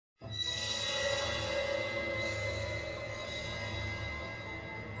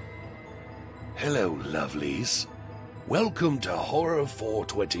Hello, lovelies. Welcome to Horror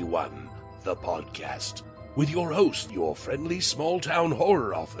 421, the podcast, with your host, your friendly small-town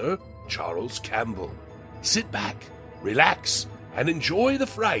horror author, Charles Campbell. Sit back, relax, and enjoy the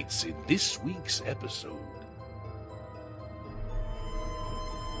frights in this week's episode.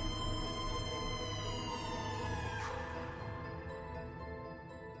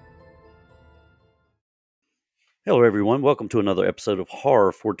 Hello, everyone. Welcome to another episode of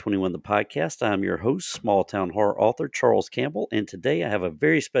Horror 421, the podcast. I'm your host, small town horror author Charles Campbell, and today I have a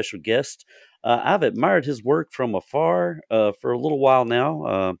very special guest. I've admired his work from afar for a little while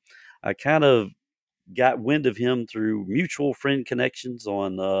now. I kind of got wind of him through mutual friend connections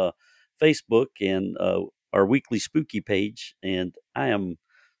on Facebook and our weekly spooky page, and I am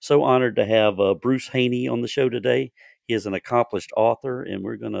so honored to have Bruce Haney on the show today. He is an accomplished author, and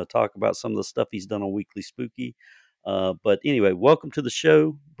we're going to talk about some of the stuff he's done on Weekly Spooky. But anyway, welcome to the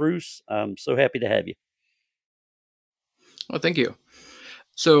show, Bruce. I'm so happy to have you. Well, thank you.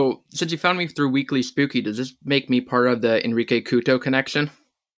 So, since you found me through Weekly Spooky, does this make me part of the Enrique Couto connection?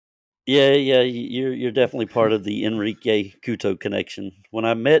 Yeah, you're definitely part of the Enrique Couto connection. When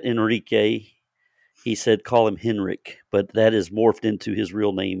I met Enrique, he said call him Henrik, but that is morphed into his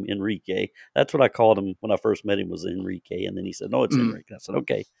real name, Enrique. That's what I called him when I first met him, was Enrique, and then he said, "No, it's Henrik." I said,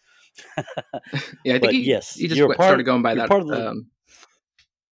 "Okay." Yeah, I think But he yes, just you're started going by you're that. part of the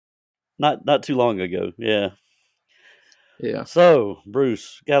not too long ago. Yeah. Yeah. So,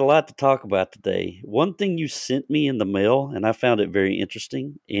 Bruce, got a lot to talk about today. One thing you sent me in the mail, and I found it very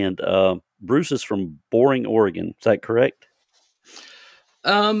interesting. And Bruce is from Boring, Oregon. Is that correct?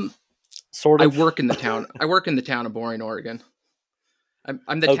 Sort I of. work in the town. I work in the town of Boring, Oregon.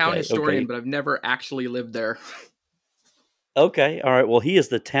 I'm the town historian, but I've never actually lived there. Okay, all right. Well, he is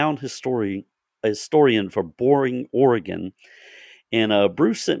the town historian for Boring, Oregon. And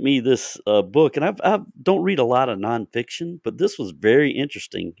Bruce sent me this book, and I don't read a lot of nonfiction, but this was very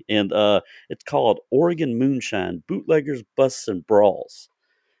interesting. And it's called Oregon Moonshine: Bootleggers, Busts, and Brawls.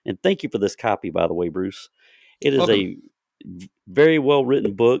 And thank you for this copy, by the way, Bruce. It is Welcome. a very well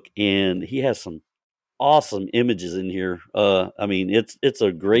written book, and he has some awesome images in here. I mean, it's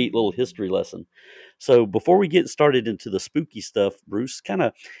a great little history lesson. So before we get started into the spooky stuff, Bruce, kind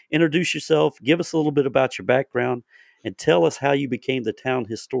of introduce yourself, give us a little bit about your background, and tell us how you became the town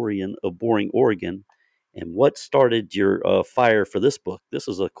historian of Boring, Oregon, and what started your fire for this book. This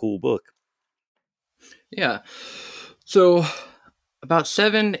is a cool book. Yeah. So, about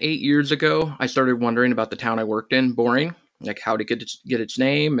 7-8 years ago, I started wondering about the town I worked in, Boring, like how to get its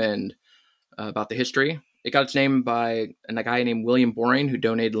name and about the history. It got its name by a guy named William Boring, who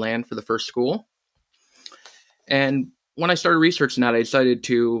donated land for the first school. And when I started researching that, I decided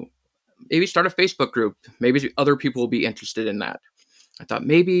to maybe start a Facebook group. Maybe other people will be interested in that. I thought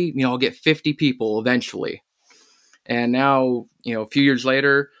maybe, I'll get 50 people eventually. And now, a few years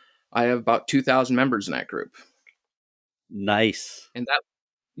later, I have about 2,000 members in that group. Nice. And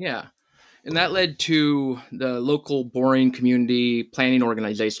that led to the local Boring community planning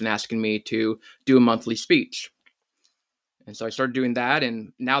organization asking me to do a monthly speech. And so I started doing that.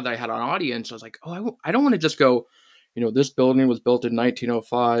 And now that I had an audience, I was like, I don't want to just go, this building was built in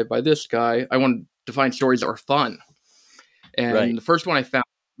 1905 by this guy. I wanted to find stories that were fun. And The first one I found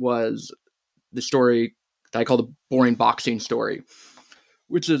was the story that I call the Boring boxing story,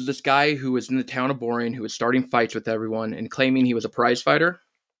 which is this guy who was in the town of Boring who was starting fights with everyone and claiming he was a prize fighter.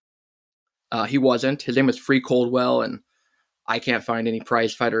 He wasn't. His name was Free Coldwell, and I can't find any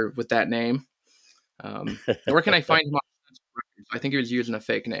prize fighter with that name. Where can I find him? I think he was using a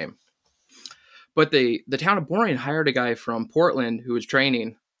fake name. But the town of Boring hired a guy from Portland who was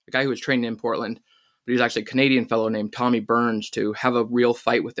training, a guy who was training in Portland, but he was actually a Canadian fellow named Tommy Burns to have a real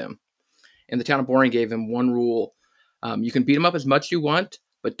fight with him. And the town of Boring gave him one rule. You can beat him up as much as you want,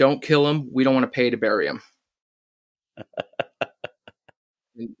 but don't kill him. We don't want to pay to bury him.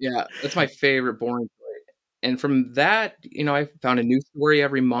 Yeah, that's my favorite Boring story. And from that, I found a new story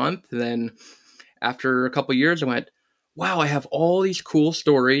every month. And then after a couple of years, I went, wow, I have all these cool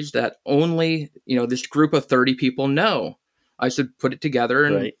stories that only, this group of 30 people know. I should put it together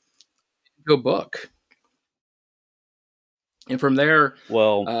and do a book. And from there,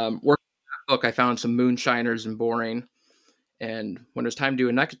 working on that book, I found some moonshiners in Boring. And when it was time to do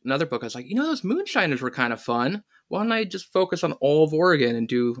another book, I was like, those moonshiners were kind of fun. Why don't I just focus on all of Oregon and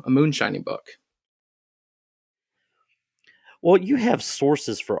do a moonshining book? Well, you have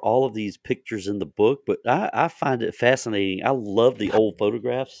sources for all of these pictures in the book, but I find it fascinating. I love the old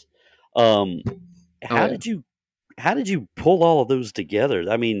photographs. How did you pull all of those together?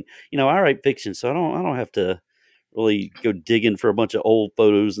 I mean, I write fiction, so I don't have to really go digging for a bunch of old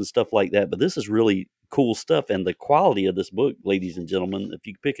photos and stuff like that. But this is really cool stuff, and the quality of this book, ladies and gentlemen, if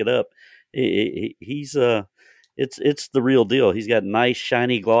you pick it up, he's it's the real deal. He's got nice,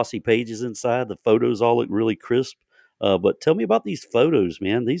 shiny, glossy pages inside. The photos all look really crisp. But tell me about these photos,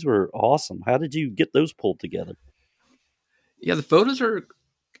 man. These were awesome. How did you get those pulled together? Yeah, the photos are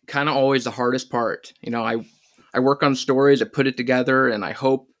kind of always the hardest part. I work on stories, I put it together, and I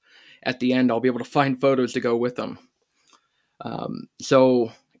hope at the end I'll be able to find photos to go with them.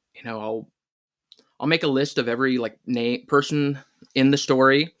 So, I'll make a list of every person in the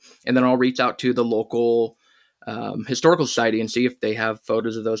story, and then I'll reach out to the local historical society and see if they have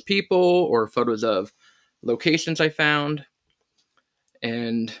photos of those people or photos of locations I found.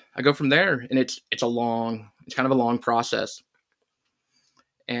 And I go from there, and it's kind of a long process.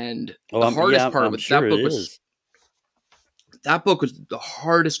 And the hardest part I'm with sure it is. That book was the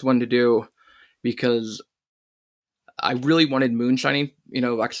hardest one to do because I really wanted moonshining,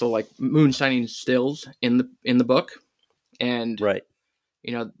 actual like moonshining stills in the book. And right.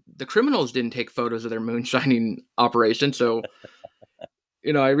 The criminals didn't take photos of their moonshining operation. So,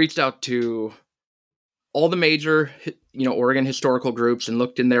 I reached out to all the major, Oregon historical groups and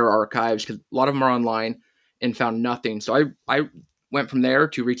looked in their archives because a lot of them are online and found nothing. So I went from there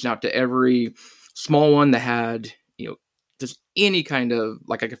to reaching out to every small one that had, just any kind of,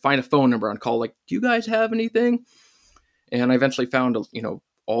 I could find a phone number and call, do you guys have anything? And I eventually found,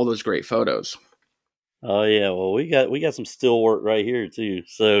 all those great photos. Oh yeah, well we got some still work right here too.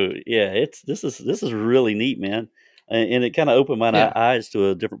 So yeah, this is really neat, man, and it kind of opened my eyes to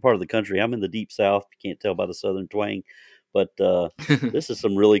a different part of the country. I'm in the deep South. You can't tell by the southern twang, but this is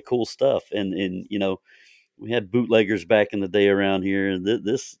some really cool stuff. And we had bootleggers back in the day around here, and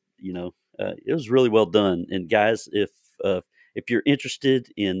this it was really well done. And guys, if you're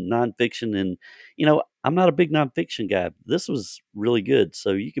interested in nonfiction, and I'm not a big nonfiction guy, this was really good.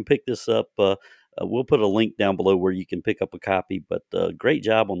 So you can pick this up. We'll put a link down below where you can pick up a copy. But great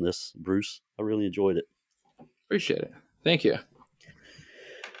job on this, Bruce. I really enjoyed it. Appreciate it. Thank you.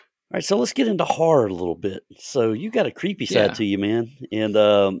 All right, so let's get into horror a little bit. So you got a creepy side to you, man, and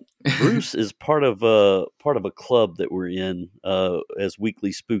Bruce is part of a club that we're in as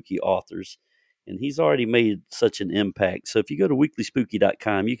Weekly Spooky authors, and he's already made such an impact. So if you go to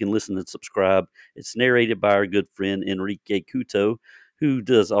weeklyspooky.com, you can listen and subscribe. It's narrated by our good friend Enrique Couto, who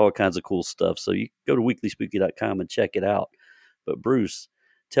does all kinds of cool stuff. So you go to weeklyspooky.com and check it out. But Bruce,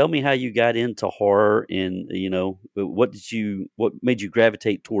 tell me how you got into horror, and what made you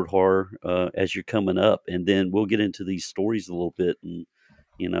gravitate toward horror as you're coming up, and then we'll get into these stories a little bit. And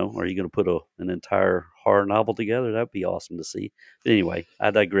are you going to put an entire horror novel together? That'd be awesome to see. But anyway,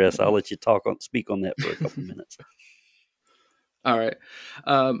 I digress. I'll let you speak on that for a couple minutes. All right.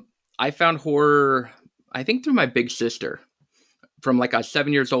 I found horror, I think, through my big sister. From I was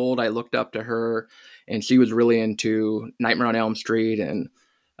 7 years old, I looked up to her, and she was really into Nightmare on Elm Street and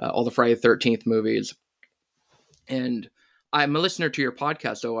all the Friday the 13th movies. And I'm a listener to your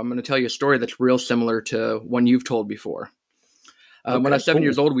podcast, so I'm going to tell you a story that's real similar to one you've told before. When I was 7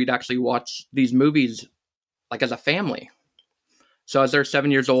 years old, we'd actually watch these movies as a family. So as they're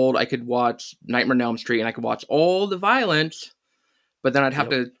 7 years old, I could watch Nightmare on Elm Street, and I could watch all the violence, but then I'd have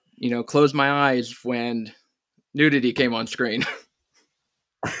to, close my eyes when nudity came on screen.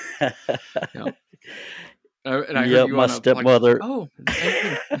 And I heard you my stepmother.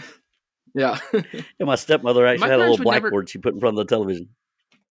 Yeah. My stepmother actually had a little blackboard she put in front of the television.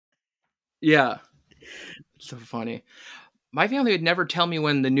 Yeah. It's so funny. My family would never tell me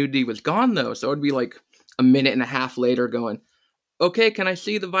when the nudity was gone, though. So it would be a minute and a half later going, okay, can I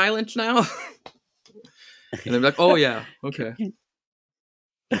see the violence now? And they'd be like, oh, yeah. Okay.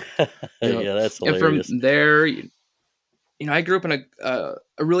 Yeah, that's hilarious. And from there, I grew up in a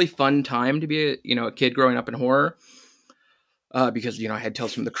really fun time to be a kid growing up in horror. Because, I had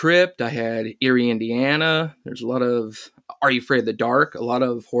Tales from the Crypt, I had Erie, Indiana. There's a lot of Are You Afraid of the Dark? A lot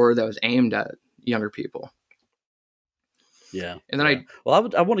of horror that was aimed at younger people. Yeah. And then I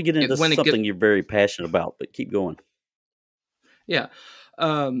want to get into something you're very passionate about, but keep going. Yeah.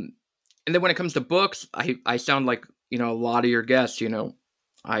 And then when it comes to books, I sound like, a lot of your guests,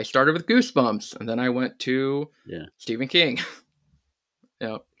 I started with Goosebumps, and then I went to Stephen King.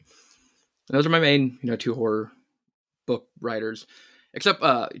 And those are my main, two horror book writers, except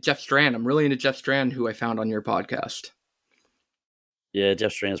Jeff Strand. I'm really into Jeff Strand, who I found on your podcast. Yeah,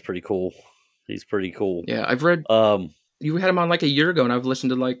 Jeff Strand's pretty cool. He's pretty cool. Yeah, I've read. You had him on a year ago, and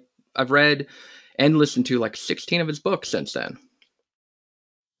I've read and listened to 16 of his books since then.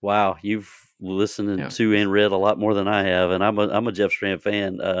 Wow, you've listened to and read a lot more than I have, and I'm a Jeff Strand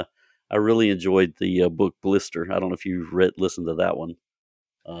fan. I really enjoyed the book Blister. I don't know if you listened to that one.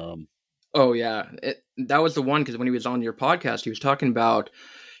 Um, Oh yeah, that was the one because when he was on your podcast, he was talking about,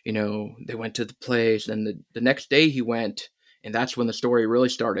 they went to the place, and the next day he went, and that's when the story really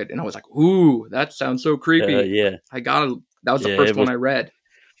started. And I was like, "Ooh, that sounds so creepy." yeah, I gotta. That was the yeah, first one I read.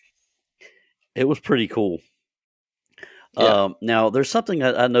 it was pretty cool. Yeah. Now, there's something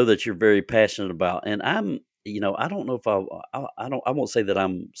I know that you're very passionate about, and I don't know if I won't say that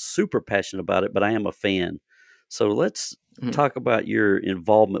I'm super passionate about it, but I am a fan. So let's Mhm. talk about your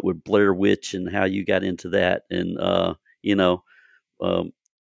involvement with Blair Witch and how you got into that, and you know, um,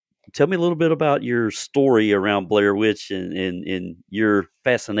 tell me a little bit about your story around Blair Witch and your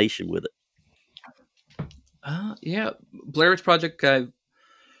fascination with it. Yeah, Blair Witch Project.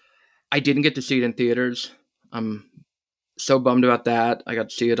 I didn't get to see it in theaters. I'm so bummed about that. I got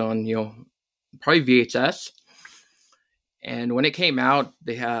to see it on probably VHS. And when it came out,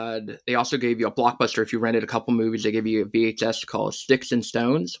 they also gave you a Blockbuster. If you rented a couple movies, they gave you a VHS called Sticks and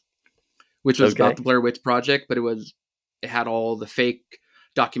Stones, which was about Okay. the Blair Witch Project, but it had all the fake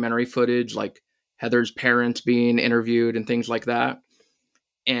documentary footage, like Heather's parents being interviewed and things like that.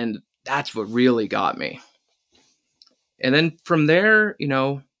 And that's what really got me. And then from there,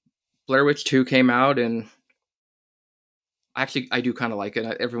 Blair Witch 2 came out, and actually I do kind of like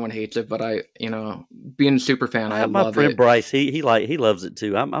it. Everyone hates it, but being a super fan, I My love friend it. Bryce, he loves it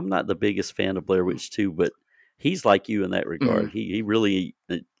too. I'm not the biggest fan of Blair Witch 2, but he's like you in that Mhm. regard. He really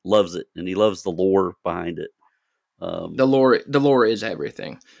loves it, and he loves the lore behind it. Um, The lore is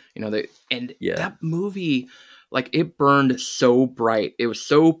everything. And yeah, that movie, like, it burned so bright. It was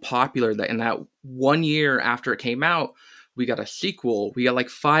so popular that in that 1 year after it came out, we got a sequel. We got like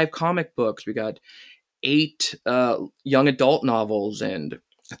 5 comic books. We got 8 young adult novels and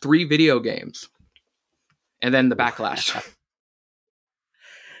 3 video games. And then the backlash.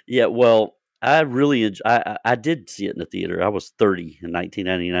 yeah. Well, I really I did see it in the theater. I was 30 in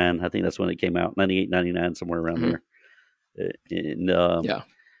 1999. I think that's when it came out, 98, 99, somewhere around Mhm. there. And Yeah.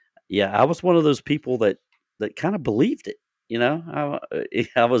 yeah, I was one of those people that kind of believed it.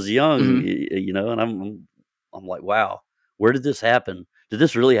 I was young, Hmm. and I'm like, wow, where did this happen? Did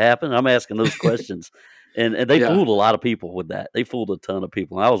this really happen? I'm asking those questions, and they Yeah. fooled a lot of people with that. They fooled a ton of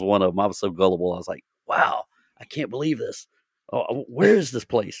people. And I was one of them. I was so gullible. I was like, wow, I can't believe this. Oh, where is this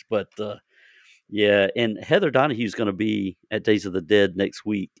place? But yeah, and Heather Donahue's going to be at Days of the Dead next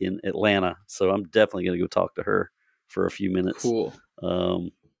week in Atlanta, so I'm definitely going to go talk to her for a few minutes. Cool.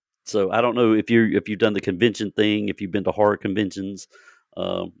 Um, so I don't know if you've done the convention thing, if you've been to horror conventions,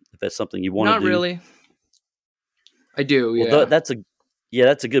 if that's something you want to Not do. really. I do. Well, Yeah.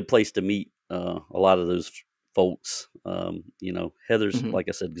 that's a good place to meet a lot of those folks. Heather's, Hmm. like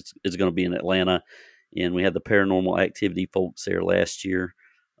I said, is going to be in Atlanta, and we had the Paranormal Activity folks there last year.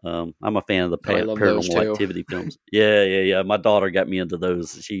 I'm a fan of the Oh, I love those Paranormal too. Activity films. Yeah, yeah, yeah. My daughter got me into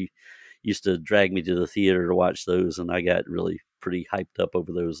those. She used to drag me to the theater to watch those, and I got really pretty hyped up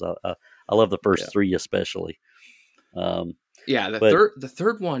over those. I love the Yeah. first 3 especially. Um, Yeah, the but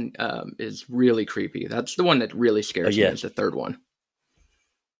third one is really creepy. That's the one that really scares me. yeah, Is the third one.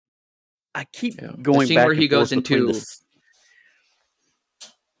 I keep Yeah, the going scene where back and he goes forth between into this.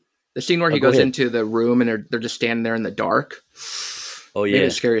 the scene where Oh, he go goes ahead. into the room and they're just standing there in the dark. Oh Maybe the yeah,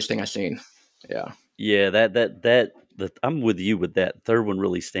 scariest thing I've seen. Yeah. yeah. I'm with you with that. Third one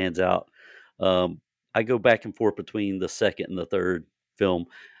really stands out. Um, I go back and forth between the second and the third film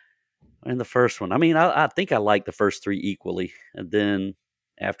and the first one. I mean, I think I like the first 3 equally, and then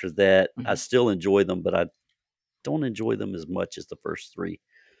after that, I Mhm. still enjoy them, but I don't enjoy them as much as the first 3.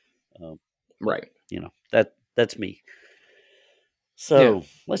 But Right. that's me. Yeah. So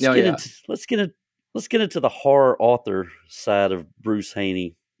let's No. get Yeah. into let's get into the horror author side of Bruce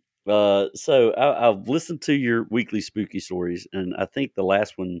Haney. I've listened to your weekly spooky stories, and I think the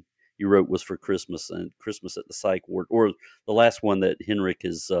last one you wrote was for Christmas and Christmas at the Psych Ward, or the last one that Henrik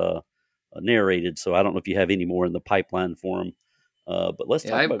has narrated. So I don't know if you have any more in the pipeline for him. But let's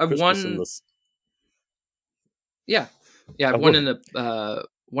Yeah. talk about I've Christmas and won. the. Yeah. Yeah. I've Oh, go one ahead.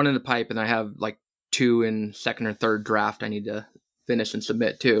 in the pipe, and I have like 2 in second or third draft. I need to finish and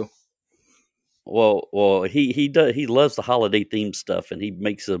submit too. Well, he loves the holiday themed stuff, and he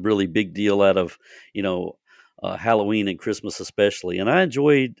makes a really big deal out of you know Halloween and Christmas especially. And I've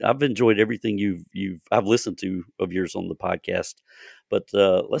enjoyed everything I've listened to of yours on the podcast. But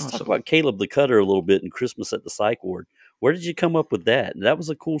let's talk Awesome. about Caleb the Cutter a little bit and Christmas at the Psych Ward. Where did you come up with that? That was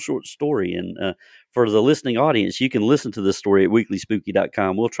a cool short story. And for the listening audience, you can listen to this story at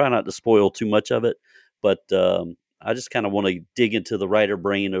weeklyspooky.com. We'll try not to spoil too much of it, but I just kind of want to dig into the writer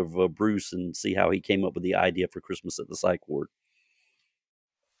brain of Bruce and see how he came up with the idea for Christmas at the Psych Ward.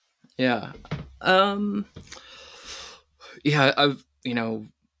 Yeah. Um. Yeah.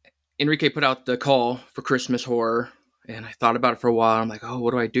 Enrique put out the call for Christmas horror, and I thought about it for a while. I'm like, oh, what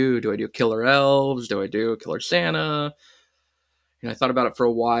do I do? Do I do Killer Elves? Do I do Killer Santa? I thought about it for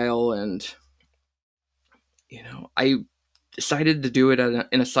a while, and I decided to do it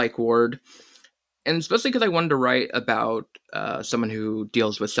in a psych ward, and especially because I wanted to write about someone who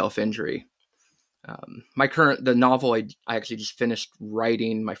deals with self-injury. The novel I actually just finished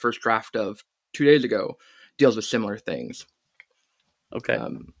writing my first draft of 2 days ago deals with similar things. Okay.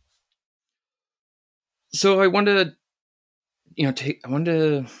 So I wanted I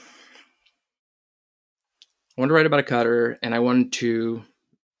wanted to write about a cutter, and I wanted to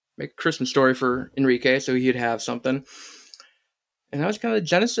make a Christmas story for Enrique so he'd have something. And that was kind of the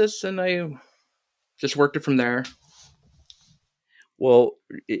genesis, and I just worked it from there. Well,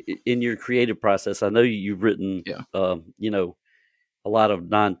 in your creative process, I know you've written, Yeah. A lot of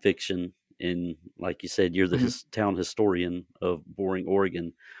nonfiction, and like you said, you're the Mm-hmm. town historian of Boring,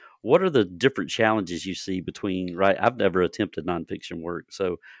 Oregon. What are the different challenges you see between, right? I've never attempted nonfiction work.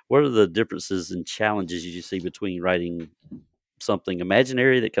 So what are the differences and challenges you see between writing something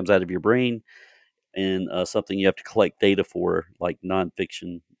imaginary that comes out of your brain and something you have to collect data for, like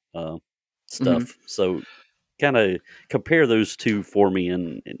nonfiction uh, Mm-hmm. stuff? So kind of compare those two for me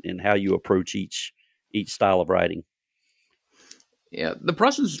and how you approach each style of writing. Yeah, the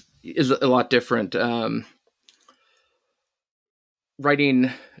process is a lot different. Writing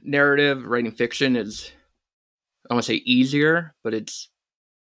narrative, writing fiction is, I want to say, easier, but it's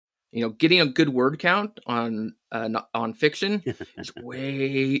getting a good word count on fiction is way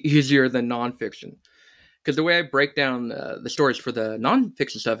easier than nonfiction. Because the way I break down the stories for the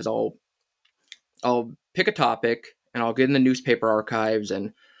nonfiction stuff is I'll pick a topic and I'll get in the newspaper archives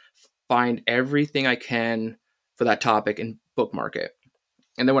and find everything I can for that topic and bookmark it.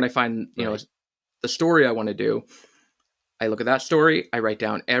 And then when I find Right. the story I want to do, I look at that story, I write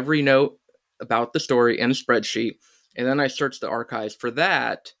down every note about the story in a spreadsheet, and then I search the archives for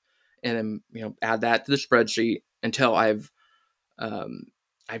that, and then add that to the spreadsheet until um,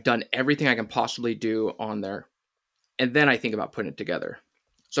 I've done everything I can possibly do on there, and then I think about putting it together.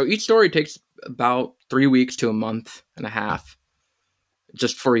 So each story takes about 3 weeks to a month and a half,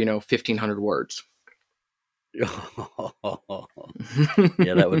 just for 1,500 words. Yeah,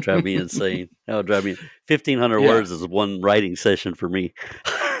 that would drive me insane. That would drive me 1,500 Yeah, words is one writing session for me.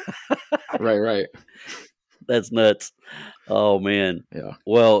 right. That's nuts. Oh man. Yeah.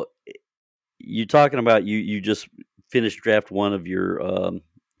 Well, you talking about you just finished draft one of your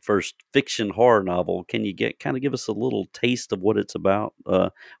first fiction horror novel. Can you give us a little taste of what it's about?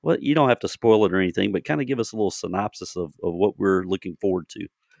 Well, you don't have to spoil it or anything, but kind of give us a little synopsis of what we're looking forward to.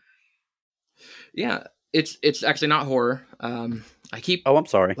 Yeah, it's actually not horror. I keep Oh, I'm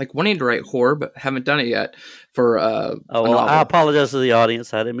sorry. wanting to write horror, but haven't done it yet for Oh a well, I novel. apologize to the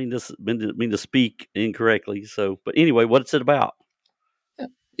audience. I didn't mean to speak incorrectly. So, but anyway, what's it about?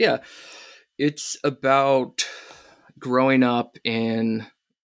 Yeah, it's about growing up in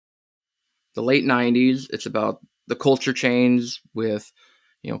the late '90s. It's about the culture change with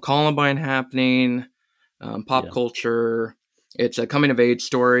Columbine happening, pop Yeah, culture. It's a coming of age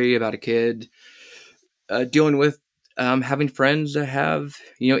story about a kid dealing with having friends that have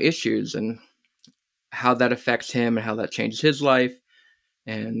issues, and how that affects him and how that changes his life,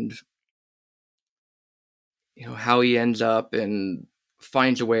 and how he ends up and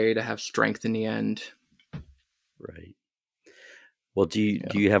finds a way to have strength in the end. right. Well, do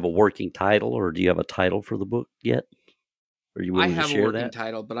Yeah, you have a working title, or do you have a title for the book yet? Are you I willing to have a share working that?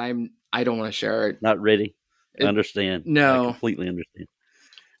 title, but I don't want to share it. Not ready. I It understand. I No, completely understand.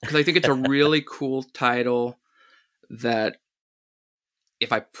 because I think it's a really cool title that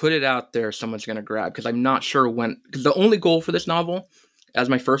if I put it out there, someone's going to grab. Because I'm not sure when. Because the only goal for this novel, as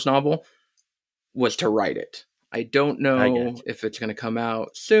my first novel, was to write it. I don't I got know you. if it's going to come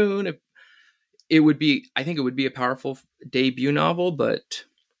out soon. It would be. I think it would be a powerful debut novel, but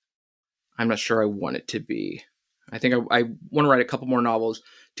I'm not sure I want it to be. I think I want to write a couple more novels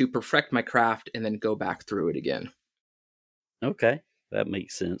to perfect my craft and then go back through it again. Okay, that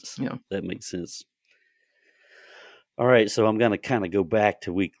makes sense. Yeah. That makes sense. All right, so I'm going to kind of go back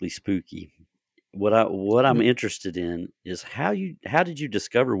to Weekly Spooky. What I'm Mm-hmm. interested in is how did you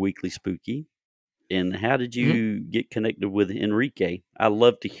discover Weekly Spooky, and how did Mm-hmm. you get connected with Enrique? I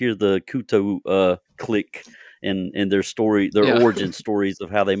love to hear the Kuto clique and their story, their Yeah. origin stories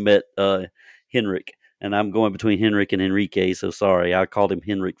of how they met Henrik. And I'm going between Henrik and Enrique, so sorry. I called him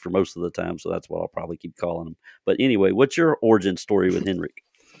Henrik for most of the time, so that's what I'll probably keep calling him. But anyway, what's your origin story with Henrik?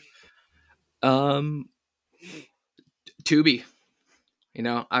 um, Tubi.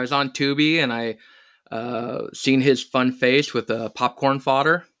 I was on Tubi and I seen his fun face with popcorn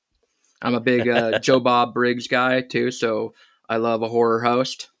fodder. I'm a big Joe Bob Briggs guy too, so I love a horror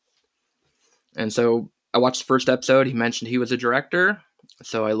host. And so I watched the first episode. He mentioned he was a director,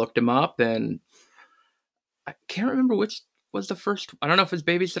 so I looked him up, and I can't remember which was the first. I don't know if it's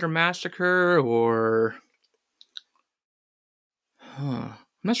Babysitter Massacre or. I'm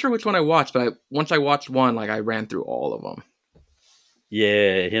not sure which one I watched, but once I watched one, like I ran through all of them.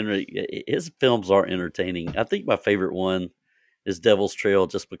 Yeah, Henry, his films are entertaining. I think my favorite one is Devil's Trail,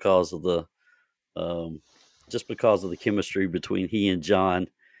 just because of the chemistry between he and John,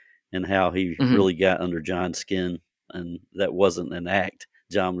 and how he Mm-hmm. really got under John's skin, and that wasn't an act.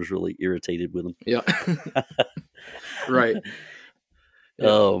 John was really irritated with him. Yeah. Right. Yeah.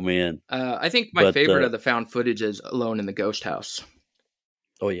 Oh man. I think my favorite of the found footage is Alone in the Ghost House.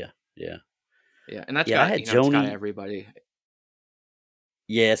 Oh yeah. Yeah, and that's I got had it's got Joni. everybody.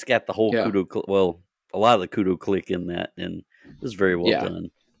 Yeah, it's got the whole Yeah. a lot of the Kudo clique in that, and it was very well done.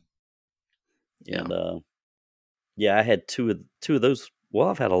 Yeah. And I had two of those. Well,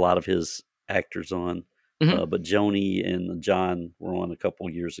 I've had a lot of his actors on, Mm-hmm. but Joni and John were on a couple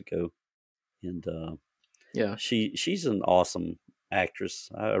years ago, and Yeah. she's an awesome actress.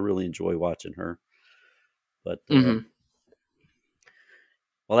 I really enjoy watching her. But Mm-hmm.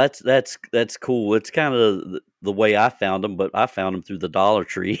 well, that's cool. It's kind of the way I found him, but I found him through the Dollar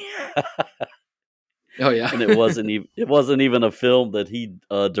Tree. Oh yeah. And it wasn't even a film that he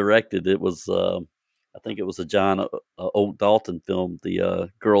directed. It was I think it was a John Oak Dalton film, the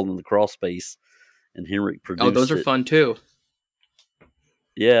Girl in the Crawl Space, and Henrik produced Oh, those are it. fun too.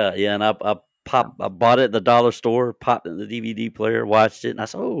 Yeah, and I bought it at the dollar store, popped it in the DVD player, watched it, and I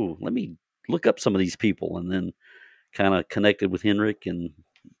said, "Oh, let me look up some of these people," and then kind of connected with Henrik and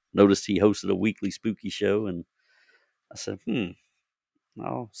noticed he hosted a weekly spooky show, and I said,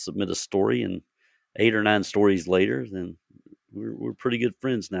 I'll submit a story, and 8 or 9 stories later, then we're pretty good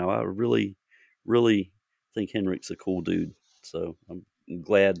friends now. I really, really think Henrik's a cool dude. So I'm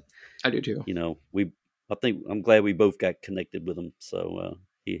glad, I do too. I'm glad we both got connected with him. So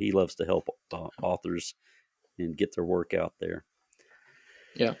he loves to help authors and get their work out there.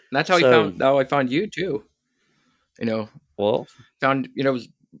 Yeah, and that's how I found you too. Well, was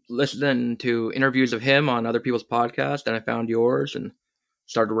listening to interviews of him on other people's podcasts, and I found yours and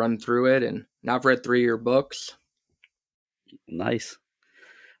started running through it, and now I've read 3 of your books. Nice.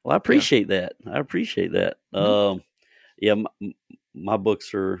 Well, I appreciate that. Mm-hmm. Yeah, my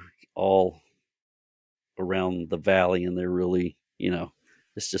books are all around the valley, and they're really,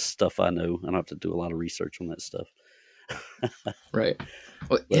 it's just stuff I know. I don't have to do a lot of research on that stuff. Right.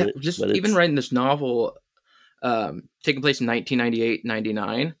 Well, even writing this novel, taking place in 1998,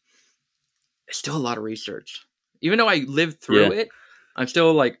 99, it's still a lot of research. Even though I lived through it, I'm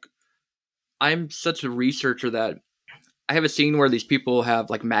still I'm such a researcher that I have a scene where these people have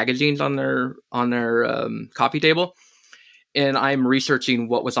like magazines on their coffee table, and I'm researching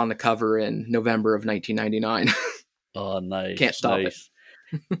what was on the cover in November of 1999. Oh, nice. Can't stop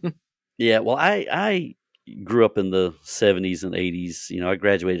it. Yeah, well, I grew up in the 70s and 80s. I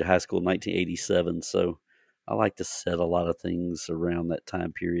graduated high school in 1987, so I like to set a lot of things around that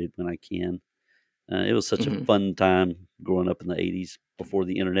time period when I can. It was such a fun time growing up in the 80s before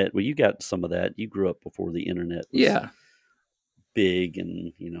the internet. Well, you got some of that. You grew up before the internet was big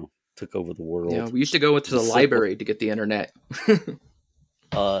and, took over the world. Yeah, we used to go to the library to get the internet.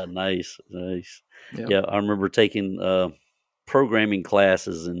 Nice. Yeah, I remember taking programming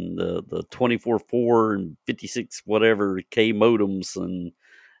classes in the 24.4 and 56 whatever K modems, and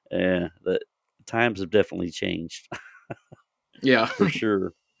the times have definitely changed. Yeah, for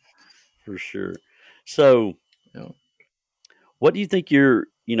sure. So, what do you think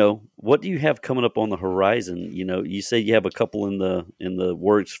what do you have coming up on the horizon? You say you have a couple in the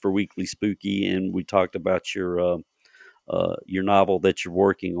works for Weekly Spooky, and we talked about your novel that you're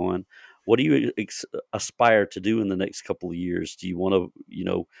working on. What do you aspire to do in the next couple of years? Do you want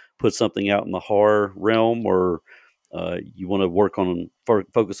to, put something out in the horror realm, or you want to work on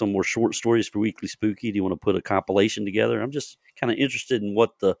focus on more short stories for Weekly Spooky? Do you want to put a compilation together? I'm just kind of interested in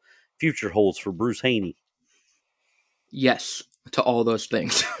what the future holds for Bruce Haney. Yes, to all those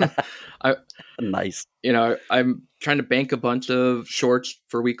things. Nice. I'm trying to bank a bunch of shorts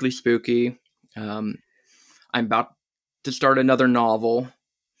for Weekly Spooky. I'm about to start another novel,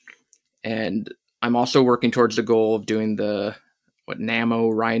 and I'm also working towards the goal of doing the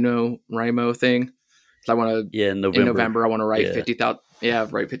NaMoWriMo thing. So I want to in November I want to write 50,000. Yeah,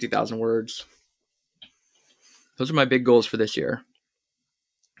 write 50,000 words. Those are my big goals for this year.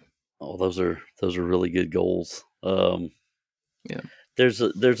 Oh, those are really good goals.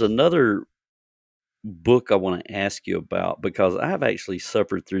 There's another book I want to ask you about because I've actually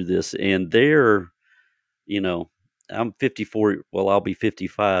suffered through this, and you know, I'm 54. Well, I'll be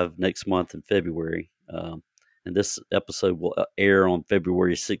 55 next month in February. And this episode will air on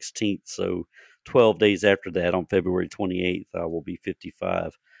February 16th. So 12 days after that, on February 28th, I will be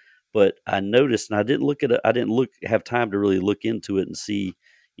 55. But I noticed, and I didn't look at it. I didn't have time to really look into it and see,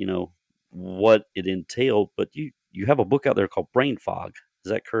 you know, what it entailed. But you have a book out there called Brain Fog.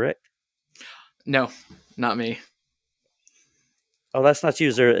 Is that correct? No, not me. Oh, that's not you.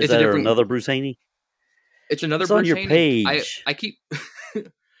 Is It's a that different. another Bruce Haney? It's another It's on Bruce your Haney. I page. I keep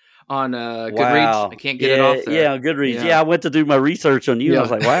on Goodreads. I Wow. can't get it Yeah, off yeah, there. on Goodreads. Yeah, Yeah, I went to do my research on you, and I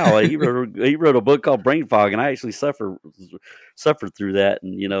was yeah. like, wow, he wrote a book called Brain Fog, and I actually suffered through that.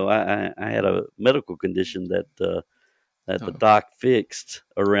 And I had a medical condition that the Oh, doc fixed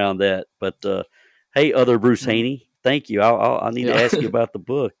around that. But hey, other Bruce mm. Haney, thank you. I need to Yeah, ask you about the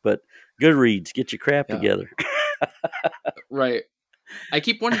book, but Goodreads, get your crap yeah. together. Right. I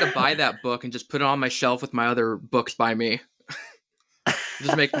keep wanting to buy that book and just put it on my shelf with my other books by me.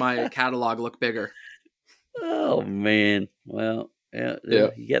 Just make my catalog look bigger. Oh man. Well, yeah, Yeah.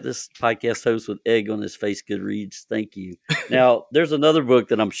 you got this podcast host with egg on his face. Goodreads. Thank you. Now, there's another book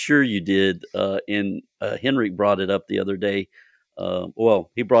that I'm sure you did, and Henrik brought it up the other day.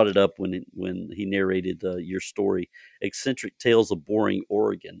 Well, he brought it up when he narrated your story, "Eccentric Tales of Boring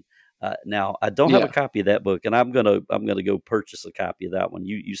Oregon." Now, I don't have a Yeah. copy of that book, and I'm gonna go purchase a copy of that one.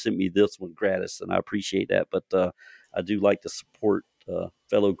 You sent me this one gratis, and I appreciate that. But I do like to support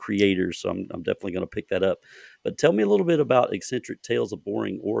fellow creators, so I'm definitely going to pick that up. But tell me a little bit about Eccentric Tales of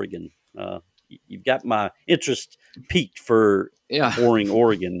Boring Oregon. You've got my interest peaked for Yeah. Boring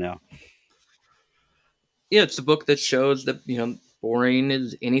Oregon now. Yeah, it's a book that shows that, boring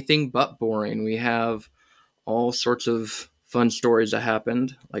is anything but boring. We have all sorts of fun stories that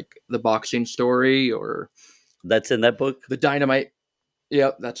happened, like the boxing story or That's in that book. the dynamite.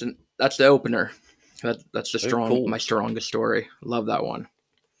 Yep, that's the opener. That's Very cool. my strongest story. Love that one.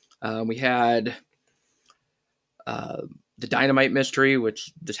 We had the dynamite mystery,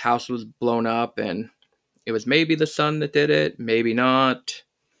 which this house was blown up, and it was maybe the son that did it, maybe not.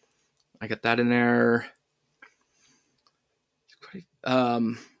 I got that in there.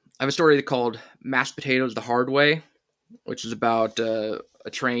 I have a story called "Mashed Potatoes the Hard Way," which is about a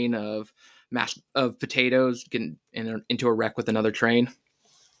train of potatoes getting into a wreck with another train.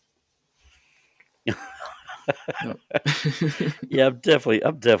 Yep. Yeah, I'm definitely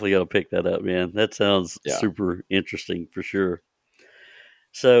gonna pick that up, man. That sounds Yeah, super interesting for sure.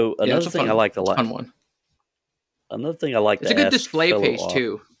 So yeah, it's a fun, one. another thing I like It's a to good ask display fellow piece authors.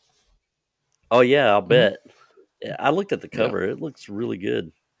 too. Oh yeah, I'll Hmm. bet. Yeah, I looked at the Yeah, cover. It looks really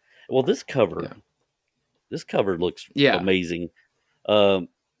good. Well, yeah, this cover looks yeah. amazing. Um,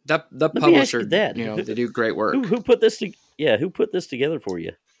 That the Let me ask you publisher, that: they do great who work. who put this to, yeah, who put this together for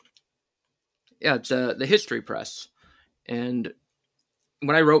you? Yeah, it's the History Press. And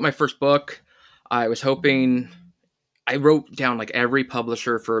when I wrote my first book, I was hoping I wrote down like every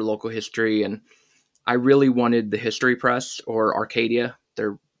publisher for local history, and I really wanted the History Press or Arcadia,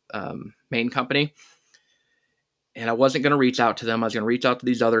 their main company. And I wasn't going to reach out to them. I was going to reach out to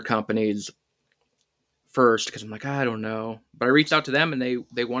these other companies first because I'm like, I don't know. But I reached out to them and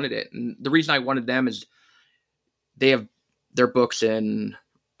they wanted it. And the reason I wanted them is they have their books in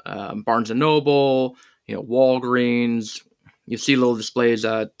Barnes and Noble, Walgreens. You see little displays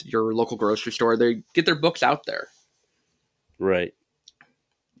at your local grocery store. They get their books out there, Right.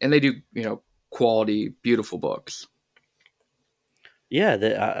 and they do quality, beautiful books.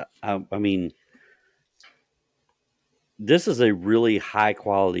 Yeah. I mean, this is a really high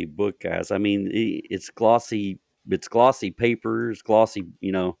quality book, guys. I mean, it's glossy. It's glossy papers, glossy.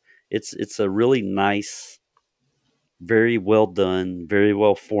 It's a really nice, very well done, very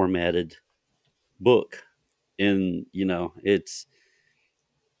well formatted book, and it's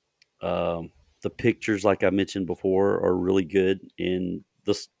the pictures, like I mentioned before, are really good, and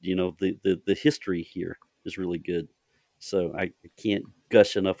the history here is really good. So I can't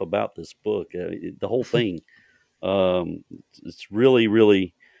gush enough about this book. The whole thing, it's really,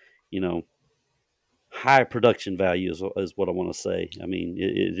 really, you know, high production value is what I want to say. I mean,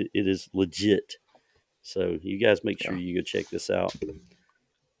 it is legit. So you guys make sure Yeah. you go check this out.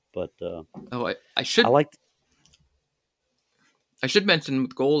 But Oh, I I should like. I should mention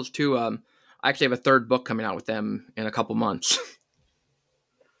with goals too. I actually have a third book coming out with them in a couple months.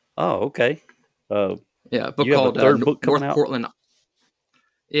 Oh, okay. Uh, Yeah, a book you have a called third book coming North out. Portland.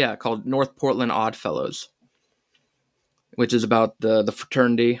 Yeah, called North Portland Oddfellows, which is about the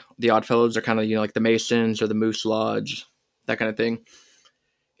fraternity. The Oddfellows are kind of like the Masons or the Moose Lodge. that kind of thing.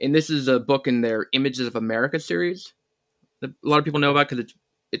 And this is a book in their Images of America series that a lot of people know about because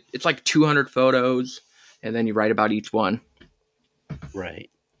it's like 200 photos, and then you write about each one. Right.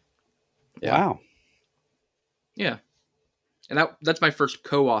 Yeah. Wow. Yeah. And that's my first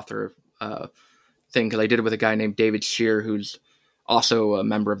co-author thing because I did it with a guy named David Shear, who's also a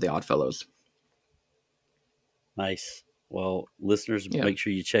member of the Oddfellows. Nice. Well, listeners, Yeah. make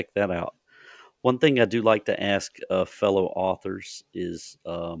sure you check that out. One thing I do like to ask fellow authors is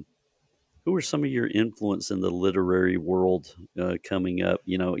who are some of your influence in the literary world coming up?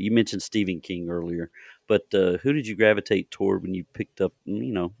 You mentioned Stephen King earlier, but who did you gravitate toward when you picked up,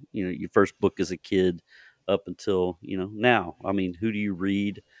 your first book as a kid up until, now? I mean, who do you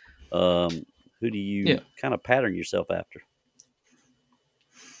read? Um, who do you Yeah. kind of pattern yourself after?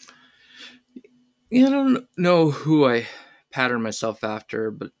 Yeah, I don't know who I pattern myself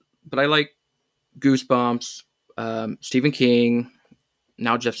after, but I like Goosebumps, Stephen King,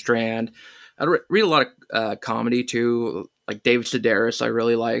 now Jeff Strand. I read a lot of comedy too, like David Sedaris. I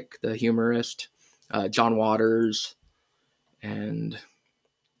really like the humorist, John Waters, and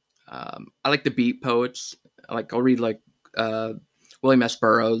I like the beat poets. I'll read like uh, William S.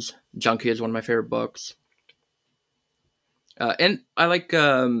 Burroughs. Junkie is one of my favorite books, and I like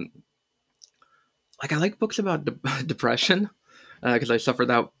books about depression because I suffered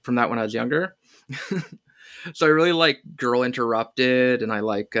from that when I was younger. So I really like Girl Interrupted, and I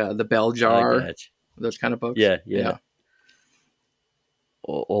like The Bell I Jar, got you. those kind of books. Yeah, yeah. Yeah,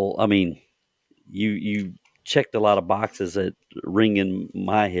 Well, I mean, you checked a lot of boxes that ring in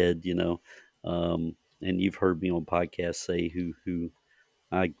my head, and you've heard me on podcasts say who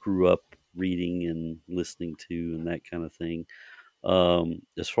I grew up reading and listening to and that kind of thing.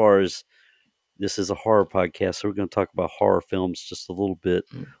 As far as this is a horror podcast, so we're going to talk about horror films just a little bit.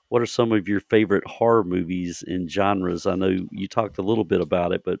 mm, What are some of your favorite horror movies and genres? I know you talked a little bit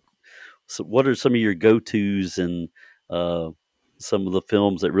about it, but what are some of your go-tos and uh, some of the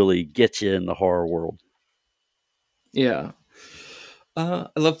films that really get you in the horror world? yeah. I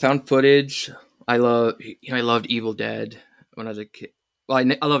love found footage. I loved Evil Dead when I was a kid. Well,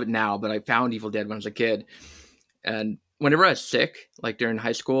 I love it now, but I found Evil Dead when I was a kid. And whenever I was sick, like during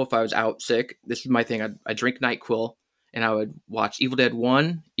high school, if I was out sick, this is my thing. I'd drink NyQuil, and I would watch Evil Dead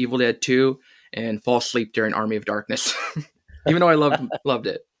 1, Evil Dead 2, and fall asleep during Army of Darkness, even though I loved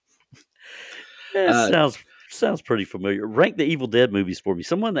it. It Uh, sounds pretty familiar. Rank the Evil Dead movies for me.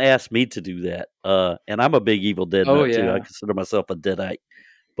 Someone asked me to do that, and I'm a big Evil Dead oh nut too. I yeah, consider myself a Deadite.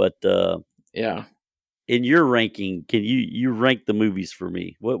 But yeah. in your ranking, can you rank the movies for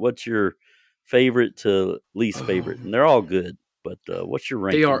me? What's your favorite to least favorite? And they're all good, but what's your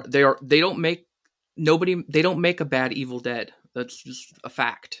ranking? They don't make they don't make a bad Evil Dead. That's just a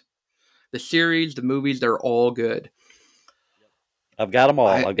fact. The series, the movies, they're all good. I've got them all.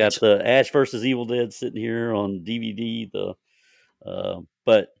 I I've got it's the Ash versus Evil Dead sitting here on DVD.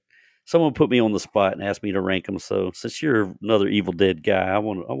 But someone put me on the spot and asked me to rank them. So since you're another Evil Dead guy, I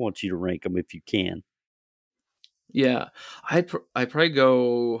want you to rank them if you can. Yeah, I probably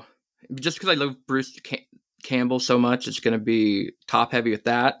go just because I love Campbell so much. It's gonna be top heavy with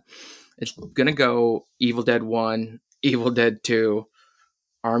that. It's gonna go Evil Dead 1, Evil Dead 2,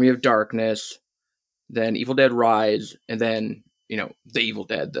 Army of Darkness, then Evil Dead Rise, and then the Evil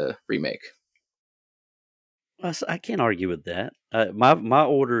Dead the remake. I can't argue with that. My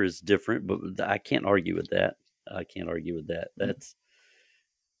order is different, but I can't argue with that. I can't argue with that. That's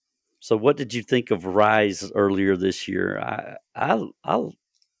so. What did you think of Rise earlier this year? I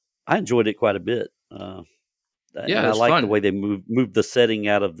enjoyed it quite a bit, Yeah, and it I was like the fun. way they moved the setting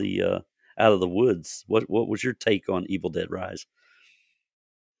out of the woods. What was your take on Evil Dead Rise?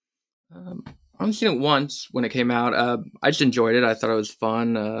 I only seen it once when it came out. I just enjoyed it. I thought it was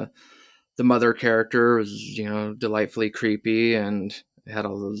fun. The mother character was, delightfully creepy, and it had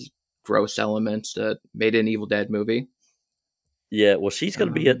all those gross elements that made it an Evil Dead movie. Yeah, well, she's going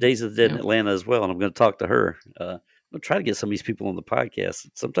to be at Days of the Dead in Yeah. Atlanta as well, and I'm going to talk to her. I'm going to try to get some of these people on the podcast.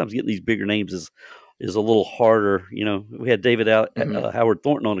 Sometimes getting these bigger names is a little harder. We had Hmm. Howard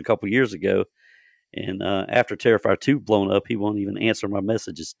Thornton on a couple years ago, and after Terrifier 2 blown up, he won't even answer my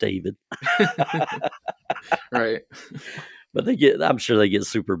messages, David. Right. But I'm sure they get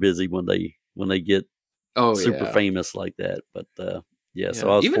super busy when they get Oh super yeah. famous like that. But yeah, so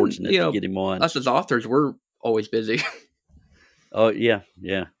Yeah. I was Even fortunate to get him on. us as authors, we're always busy. Oh yeah,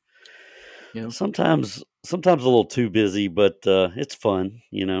 yeah. you know. Sometimes a little too busy, but it's fun.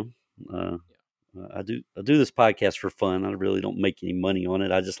 Uh, I do this podcast for fun. I really don't make any money on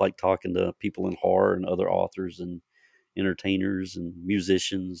it. I just like talking to people in horror and other authors and entertainers and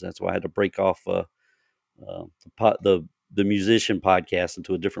musicians. That's why I had to break off the the musician podcast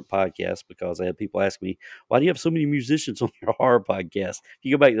into a different podcast because I had people ask me, "Why do you have so many musicians on your horror podcast?" If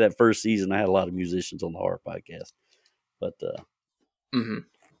you go back to that first season, I had a lot of musicians on the horror podcast, but Mm-hmm.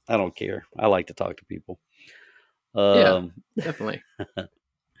 I don't care. I like to talk to people. Yeah, definitely.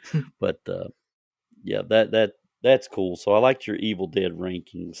 But yeah, that's cool. So I liked your Evil Dead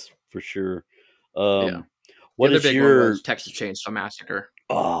rankings for sure. Yeah. The What other is big one your? was Texas Chainsaw Massacre.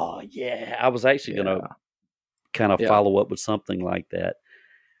 Oh yeah, I was actually gonna Yeah. kind of Yeah. follow up with something like that.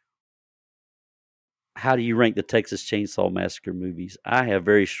 How do you rank the Texas Chainsaw Massacre movies? I have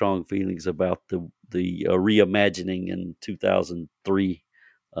very strong feelings about the reimagining in 2003.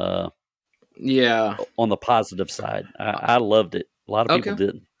 Uh, Yeah. on the positive side, Uh, I loved it. A lot of people Okay.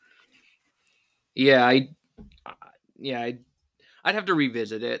 didn't. Yeah, I'd have to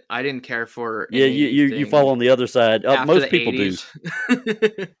revisit it. I didn't care for Yeah, you fall anything on the other side. after Most the people do.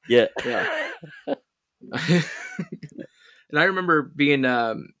 80s. Yeah. Yeah. And I remember being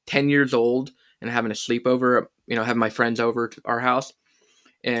 10 years old and having a sleepover, having my friends over to our house.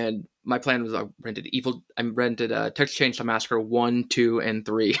 And my plan was I rented Texas Chainsaw Massacre 1, 2, and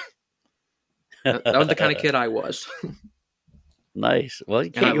 3. That was the kind of kid I was. Nice. Well,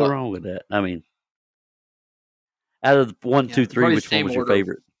 you And I can't go love, wrong with that. I mean, out of the one, yeah, two, three, probably the which one same was your order.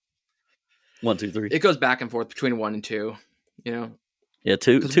 favorite? 1, 2, 3. It goes back and forth between 1 and 2, Yeah,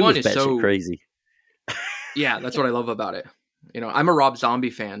 two because two 1 was is batshit so, crazy. yeah, that's what I love about it. I'm a Rob Zombie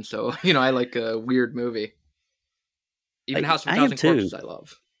fan, so, I like a weird movie. Even House of a I am Thousand too. Corpses, I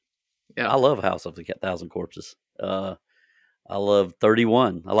love. Yeah. I love House of the Thousand Corpses. I love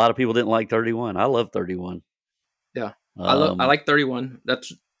 31. A lot of people didn't like 31. I love 31. Yeah. I Um, like 31.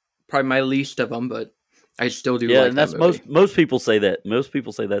 That's probably my least of them, but I still do yeah, like and that that's movie. most people say that. Most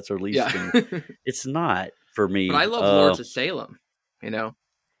people say that's their Yeah. least, and it's not for But I me. love Lords of Salem, you know.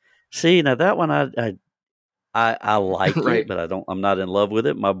 See, now that one I like it, Right. but I'm not in love with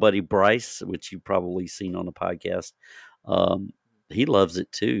it. My buddy Bryce, which you've probably seen on the podcast, um, he loves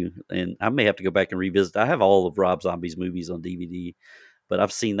it too. And I may have to go back and revisit. I have all of Rob Zombie's movies on DVD, but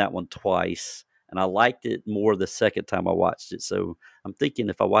I've seen that one twice, and I liked it more the second time I watched it. So I'm thinking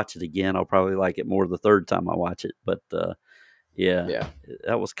if I watch it again, I'll probably like it more the third time I watch it. But yeah, Yeah.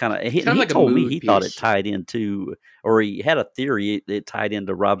 that was kind of. It's kind of He like a told me mood he thought it piece. tied into, or he had a theory it tied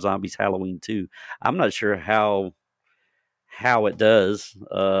into Rob Zombie's Halloween too. I'm not sure how it does.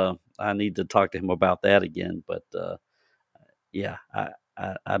 I need to talk to him about that again. But yeah,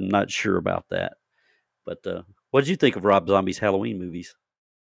 I'm not sure about that. But what did you think of Rob Zombie's Halloween movies?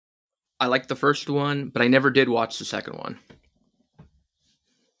 I liked the first one, but I never did watch the second one.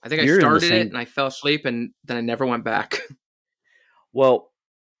 I think I You're in the started it same. and I fell asleep and then I never went back. Well,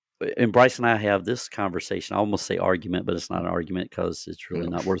 and Bryce and I have this conversation. I almost say argument, but it's not an argument because it's really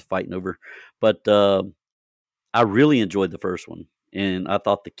No. not worth fighting over. But I really enjoyed the first one, and I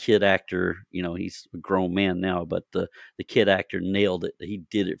thought the kid actor, he's a grown man now, but the kid actor nailed it. He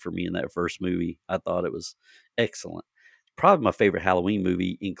did it for me in that first movie. I thought it was excellent. Probably my favorite Halloween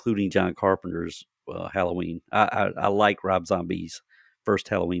movie, including John Carpenter's Halloween. I like Rob Zombie's first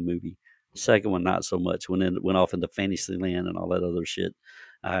Halloween movie. Second one, not so much. When it went off into Fantasyland and all that other shit,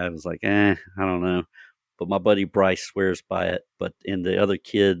 I was like, I don't know. But my buddy Bryce swears by it. But in the other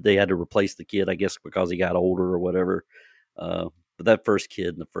kid, they had to replace the kid, I guess, because he got older or whatever. But that first kid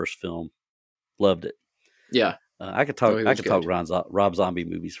in the first film, loved it. Yeah. I could No, talk. he I was could talk good. Rob Zombie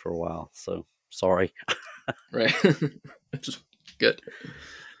movies for a while. So sorry. Right. It's good.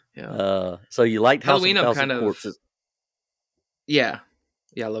 Yeah. So you liked House of Halloween, a I'm Thousand kind of, Corpses? yeah.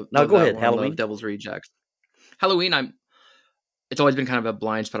 Yeah, I No, love go that ahead. one. I love Halloween. Devil's Rejects. Halloween, it's always been kind of a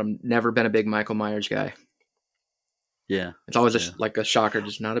blind spot. I've never been a big Michael Myers guy. Yeah, It's always yeah. like a shocker,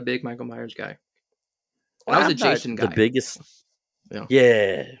 just not a big Michael Myers guy. And Well, I was a I'm not Jason the guy. biggest. Yeah.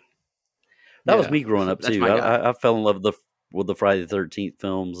 Yeah, that was Yeah. me growing up That's too. my guy. I fell in love with the Friday the 13th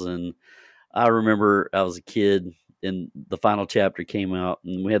films, and I remember I was a kid and the final chapter came out,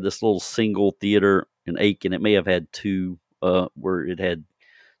 and we had this little single theater in Aiken. It may have had two, where it had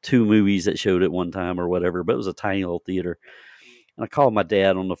two movies that showed at one time or whatever, but it was a tiny little theater. And I called my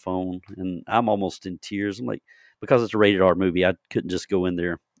dad on the phone, and I'm almost in tears. I'm like, because it's a rated R movie, I couldn't just go in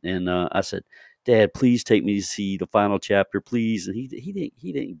there. And I said, "Dad, please take me to see the final chapter, please." And he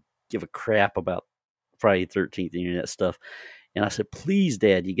didn't give a crap about Friday the 13th and any of that stuff. And I said, "Please,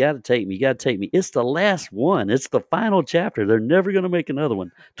 Dad, you got to take me. You got to take me. It's the last one. It's the final chapter. They're never going to make another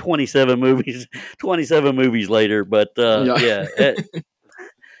one." 27 movies, 27 movies later. But Yeah.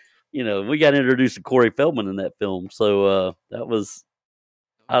 yeah, we got introduced to Corey Feldman in that film, so that was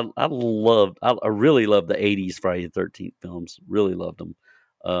I really loved the '80s Friday the 13th films. Really loved them.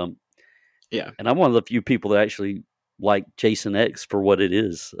 Um, Yeah. and I'm one of the few people that actually like Jason X for what it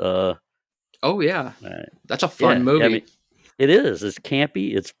is. Oh yeah, that's a yeah, fun movie. I mean, it is. It's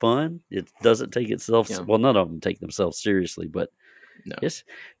campy. It's fun. It doesn't take itself. Yeah. Well, none of them take themselves seriously, but No.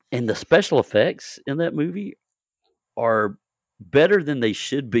 and the special effects in that movie are better than they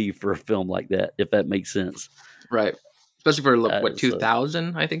should be for a film like that, if that makes sense. Right. Especially for what, So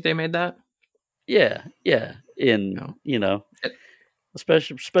 2000? I think they made that. yeah, and No.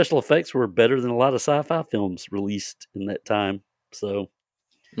 special effects were better than a lot of sci-fi films released in that time. So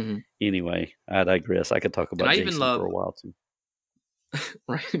anyway, I digress. I could talk about Jason for a while too.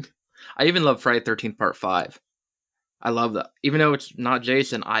 Right. I even love Friday the 13th Part 5. I love that. Even though it's not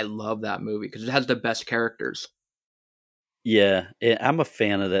Jason, I love that movie because it has the best characters. Yeah, I'm a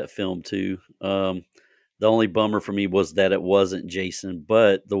fan of that film too. The only bummer for me was that it wasn't Jason,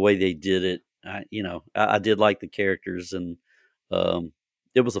 but the way they did it, I did like the characters, and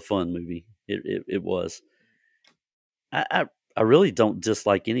it was a fun movie. It was. I really don't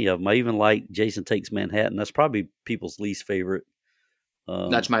dislike any of them. I even like Jason Takes Manhattan. That's probably people's least favorite.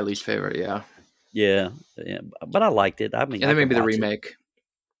 That's my least favorite. Yeah. Yeah, but I liked it. I mean, and then maybe the remake.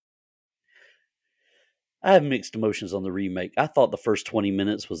 I have mixed emotions on the remake. I thought the first 20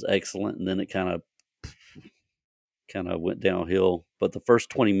 minutes was excellent, and then it kind of went downhill. But the first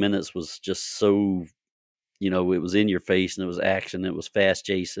 20 minutes was just so, it was in your face, and it was action. It was fast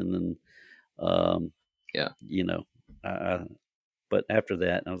Jason, and but after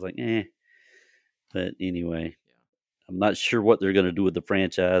that, I was like, eh. But anyway, I'm not sure what they're going to do with the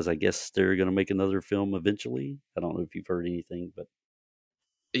franchise. I guess they're going to make another film eventually. I don't know if you've heard anything, but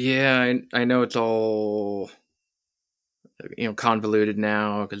yeah, I know it's all convoluted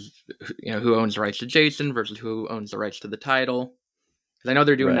now because who owns the rights to Jason versus who owns the rights to the title. Because I know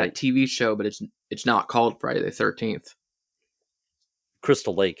they're doing that TV show, but it's not called Friday the 13th.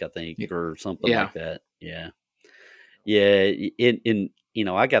 Crystal Lake, I think, or something like that. Yeah.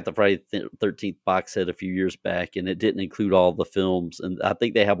 I got the Friday the 13th box set a few years back, and it didn't include all the films. And I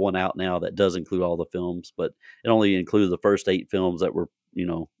think they have one out now that does include all the films, but it only included the first 8 films that were,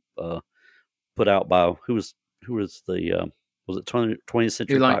 put out by who was the was it 20th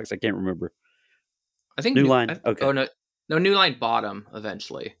Century Fox? I can't remember. I think New Line. Okay. Oh no, New Line bought them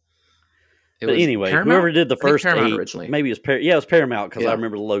eventually. But anyway, Paramount? Whoever did the first 8, originally. maybe it was Paramount because I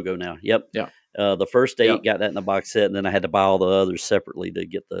remember the logo now. Yep. Yeah. The first 8 got that in the box set, and then I had to buy all the others separately to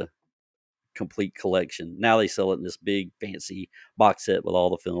get the complete collection. Now they sell it in this big fancy box set with all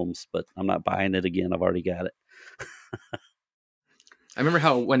the films, but I'm not buying it again. I've already got it. I remember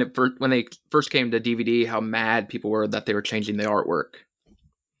how when they first came to DVD, how mad people were that they were changing the artwork.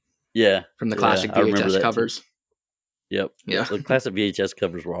 Yeah, from the classic VHS covers. Too. Yep. Yeah, the classic VHS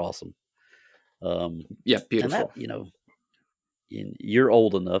covers were awesome. Yeah, beautiful. And that, you're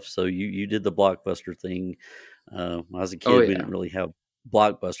old enough, so you did the Blockbuster thing. When I was a kid, we didn't really have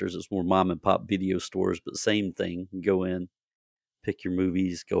Blockbusters. It's more mom and pop video stores, but same thing. You go in, pick your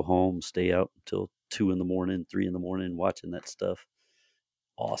movies, go home, stay out until 2 a.m, 3 a.m, watching that stuff.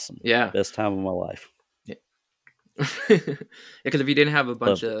 Awesome. Yeah. Best time of my life. Yeah. Because if you didn't have a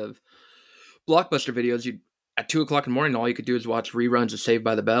bunch of Blockbuster videos, at 2 o'clock in the morning, all you could do is watch reruns of Saved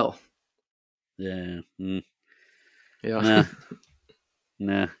by the Bell. Yeah. Yeah.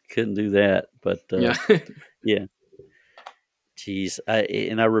 Nah, couldn't do that. But yeah. Jeez.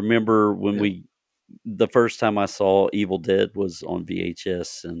 I remember when the first time I saw Evil Dead was on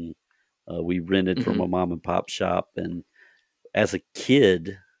VHS, and we rented from a mom and pop shop. And as a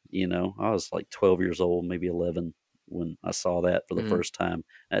kid, I was like 12 years old, maybe 11 when I saw that for the first time.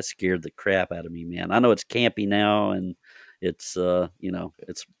 That scared the crap out of me, man. I know it's campy now, and it's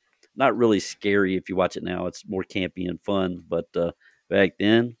it's not really scary if you watch it now. It's more campy and fun, but back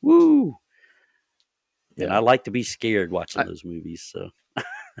then, woo! Yeah. And I like to be scared watching those movies. So,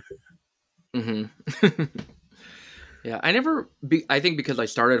 yeah, I think because I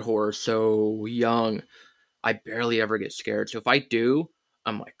started horror so young, I barely ever get scared. So if I do,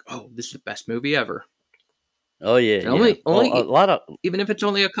 I'm like, oh, this is the best movie ever. Oh yeah, only a lot of, even if it's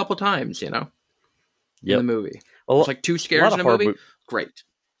only a couple times, in the movie. It's like 2 scares in a movie. Great.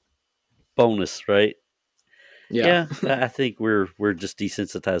 Bonus, right? Yeah. I think we're just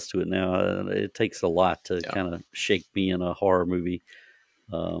desensitized to it now. It takes a lot to kind of shake me in a horror movie.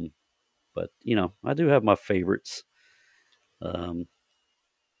 But I do have my favorites.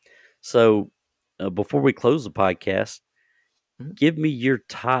 So before we close the podcast, give me your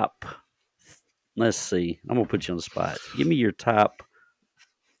top. Let's see. I'm gonna put you on the spot. Give me your top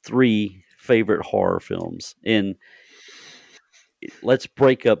 3 favorite horror films, and let's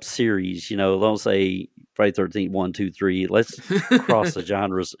break up series. Don't say Friday 13th 1, 2, 3. Let's cross the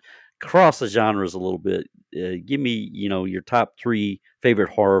genres. cross the genres a little bit. Give me, your top 3 favorite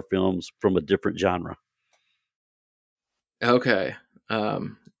horror films from a different genre. Okay.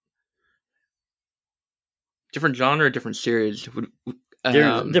 Different genre, different series.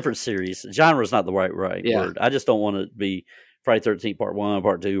 Different series. Genre is not the right Yeah. word. I just don't want it to be Friday 13th Part 1,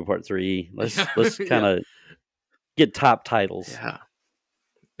 Part 2, Part 3. Let's kind Yeah. of get top titles. Yeah.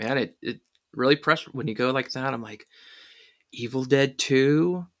 Man, it really pressed when you go like that. I'm like, Evil Dead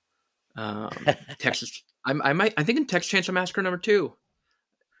 2, Texas. I think in Texas Chainsaw Massacre number 2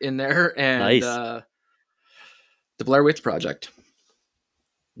 in there, and Nice. the Blair Witch Project.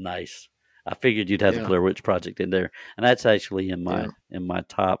 Nice. I figured you'd have the Yeah. Blair Witch Project in there, and that's actually in my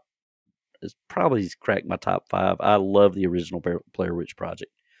top. It's probably cracked my top 5. I love the original Blair Witch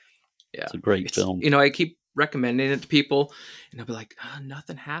Project. Yeah. It's a great film. I keep recommending it to people, and they'll be like,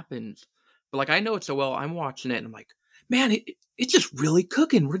 nothing happens. But like, I know it so well. I'm watching it, and I'm like, man, it's just really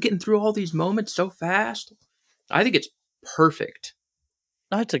cooking. We're getting through all these moments so fast. I think it's perfect.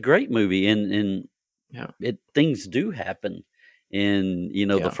 No, it's a great movie, and things do happen. And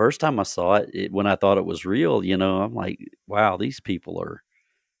the first time I saw it, when I thought it was real, I'm like, wow, these people are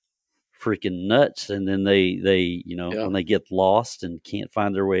freaking nuts. And then they when they get lost and can't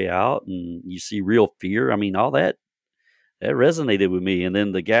find their way out, and you see real fear. I mean, all that resonated with me. And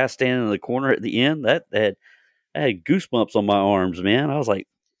then the guy standing in the corner at the end, I had goosebumps on my arms, man. I was like,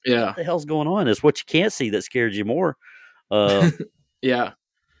 what the hell's going on? It's what you can't see that scared you more. Yeah.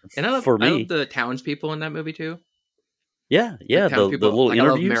 And I love the townspeople in that movie too. Yeah, the little like,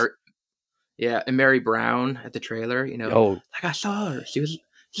 interviews. I love and Mary Brown at the trailer, like I saw her. She's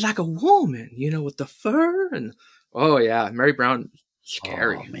like a woman, with the fur, and Mary Brown,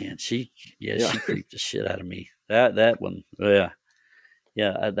 scary. Oh man, she creeped the shit out of me. That one, yeah.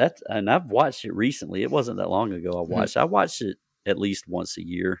 And I've watched it recently. It wasn't that long ago. I watched it at least once a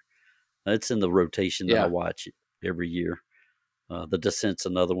year. It's in the rotation that I watch it every year. The Descent's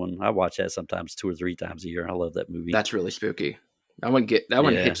another one. I watch that sometimes 2 or 3 times a year. I love that movie. That's really spooky. That one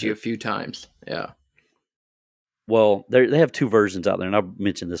hits you a few times. Yeah. Well, they have 2 versions out there, and I've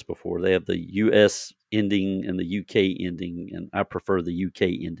mentioned this before. They have the U.S. ending and the UK ending, and I prefer the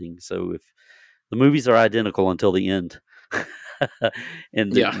UK ending. So if the movies are identical until the end,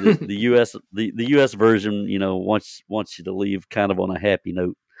 and the US version, wants you to leave kind of on a happy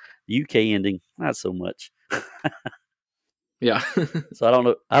note. The UK ending, not so much. Yeah. So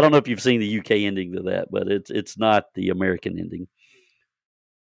I don't know if you've seen the UK ending to that, but it's not the American ending.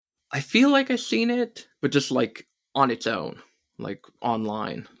 I feel like I've seen it, but just like on its own, like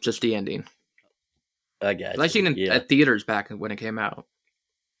online, just the ending. I got you. I've seen it at theaters back when it came out.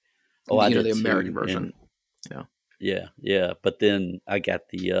 Oh, I did the American too. version. Yeah. But then I got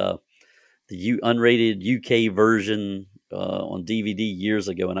the unrated UK version on DVD years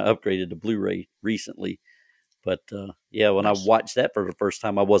ago, and I upgraded to Blu-ray recently. But when I watched that for the first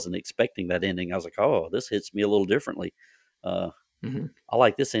time, I wasn't expecting that ending. I was like, oh, this hits me a little differently. I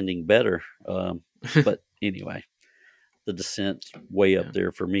like this ending better. But anyway, The Descent's way up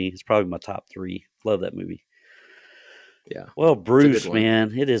there for me. It's probably my top 3. Love that movie. Yeah. Well, Bruce,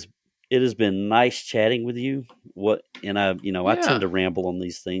 man, it has been nice chatting with you. I tend to ramble on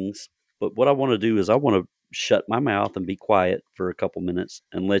these things, but what I want to do is I want to shut my mouth and be quiet for a couple minutes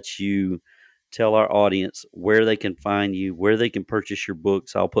and let you tell our audience where they can find you, where they can purchase your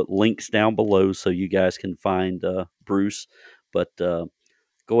books. I'll put links down below so you guys can find Bruce, but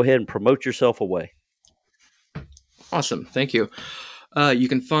go ahead and promote yourself away. Awesome. Thank you. You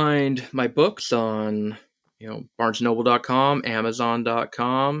can find my books on, barnesnoble.com,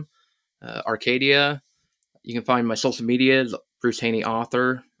 amazon.com, Arcadia. You can find my social media, Bruce Haney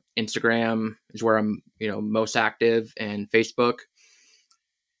Author. Instagram is where I'm, most active, and Facebook.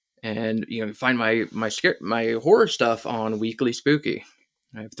 And, find my horror stuff on Weekly Spooky.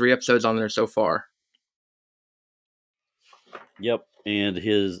 I have 3 episodes on there so far. Yep. And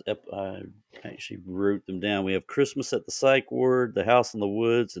I actually wrote them down. We have Christmas at the Psych Ward, The House in the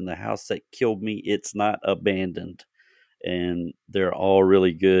Woods, and The House That Killed Me. It's Not Abandoned. And they're all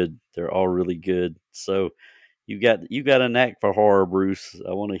really good. So you got a knack for horror, Bruce.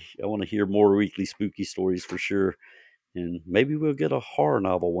 I want to hear more Weekly Spooky stories for sure. And maybe we'll get a horror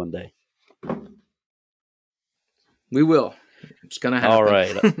novel one day. We will. It's going to happen. All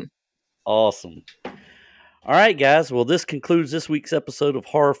right. Awesome. All right, guys. Well, this concludes this week's episode of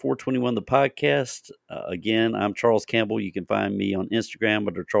Horror 421, the podcast. Again, I'm Charles Campbell. You can find me on Instagram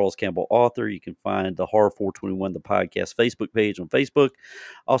under Charles Campbell Author. You can find the Horror 421, the podcast Facebook page on Facebook.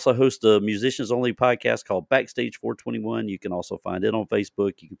 Also host a musicians only podcast called Backstage 421. You can also find it on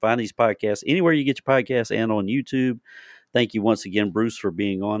Facebook. You can find these podcasts anywhere you get your podcasts and on YouTube. Thank you once again, Bruce, for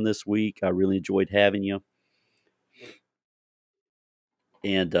being on this week. I really enjoyed having you.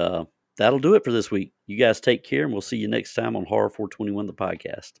 And that'll do it for this week. You guys take care, and we'll see you next time on Horror 421, the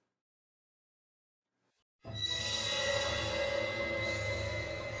podcast.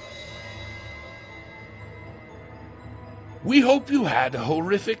 We hope you had a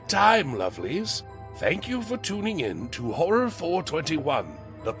horrific time, lovelies. Thank you for tuning in to Horror 421,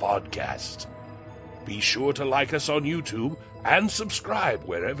 the podcast. Be sure to like us on YouTube and subscribe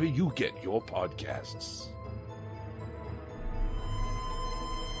wherever you get your podcasts.